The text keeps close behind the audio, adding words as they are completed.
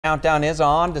Countdown is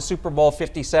on to Super Bowl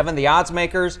 57. The odds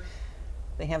makers,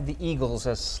 they have the Eagles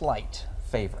as slight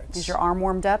favorites. Is your arm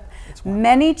warmed up?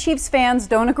 Many Chiefs fans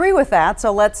don't agree with that,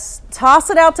 so let's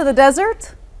toss it out to the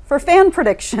desert for fan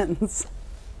predictions.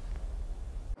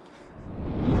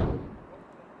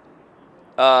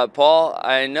 Paul,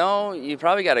 I know you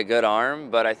probably got a good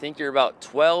arm, but I think you're about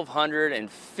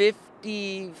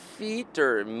 1,250 feet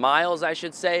or miles, I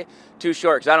should say, too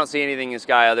short, because I don't see anything in the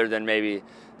sky other than maybe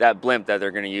that blimp that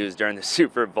they're going to use during the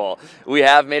Super Bowl. We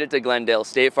have made it to Glendale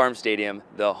State Farm Stadium,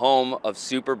 the home of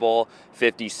Super Bowl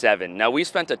 57. Now, we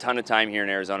spent a ton of time here in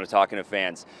Arizona talking to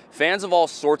fans of all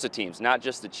sorts of teams, not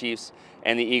just the Chiefs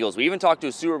and the Eagles. We even talked to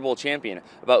a Super Bowl champion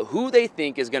about who they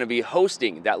think is going to be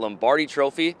hosting that Lombardi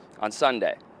Trophy on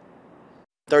Sunday.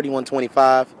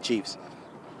 31-25 Chiefs.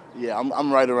 Yeah,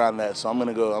 I'm right around that, so I'm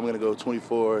gonna go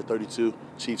 24-32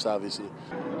 Chiefs, obviously.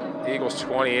 Eagles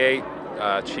 28,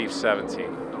 Chiefs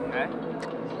 17. Okay.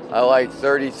 I like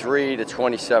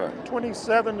 33-27.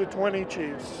 27-20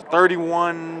 Chiefs.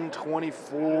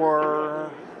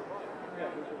 31-24,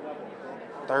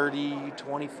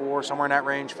 30-24, somewhere in that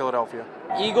range, Philadelphia.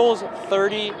 Eagles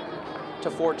 30-14.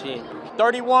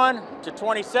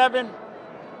 31-27,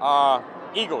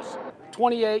 Eagles.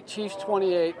 28, Chiefs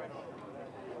 28.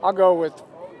 I'll go with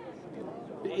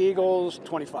the Eagles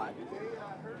 25.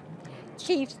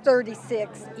 Chiefs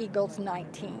 36, Eagles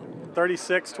 19.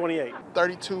 36-28.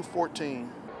 32-14.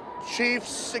 Chiefs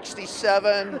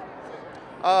 67.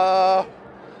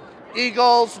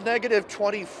 Eagles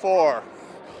 -24.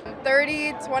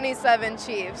 30-27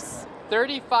 Chiefs.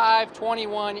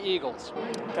 35-21 Eagles.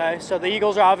 Okay, so the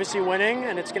Eagles are obviously winning,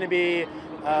 and it's going to be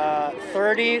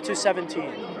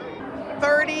 30-17.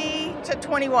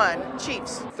 30-21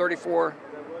 Chiefs.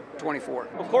 34-24.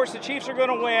 Of course, the Chiefs are going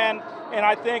to win, and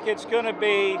I think it's going to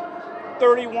be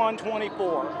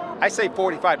 31-24. I say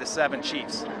 45-7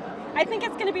 Chiefs. I think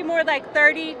it's going to be more like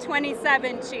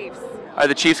 30-27 Chiefs. Are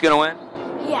the Chiefs going to win?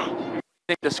 Yeah. What do you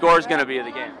think the score is going to be of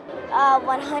the game?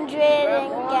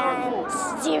 100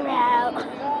 against 0.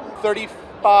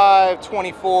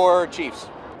 35-24 Chiefs.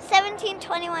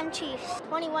 17-21 Chiefs.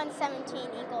 21-17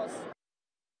 Eagles.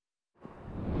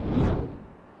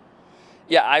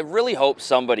 Yeah, I really hope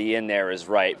somebody in there is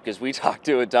right, because we talked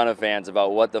to a ton of fans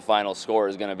about what the final score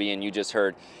is going to be, and you just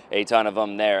heard a ton of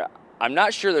them there. I'm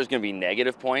not sure there's going to be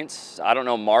negative points. I don't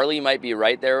know. Marley might be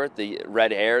right there with the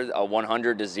red hair,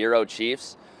 100-0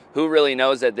 Chiefs. Who really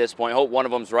knows at this point? Hope one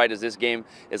of them's right, as this game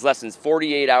is less than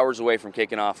 48 hours away from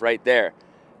kicking off right there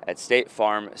at State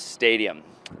Farm Stadium.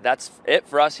 That's it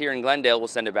for us here in Glendale. We'll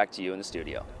send it back to you in the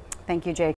studio. Thank you, Jake.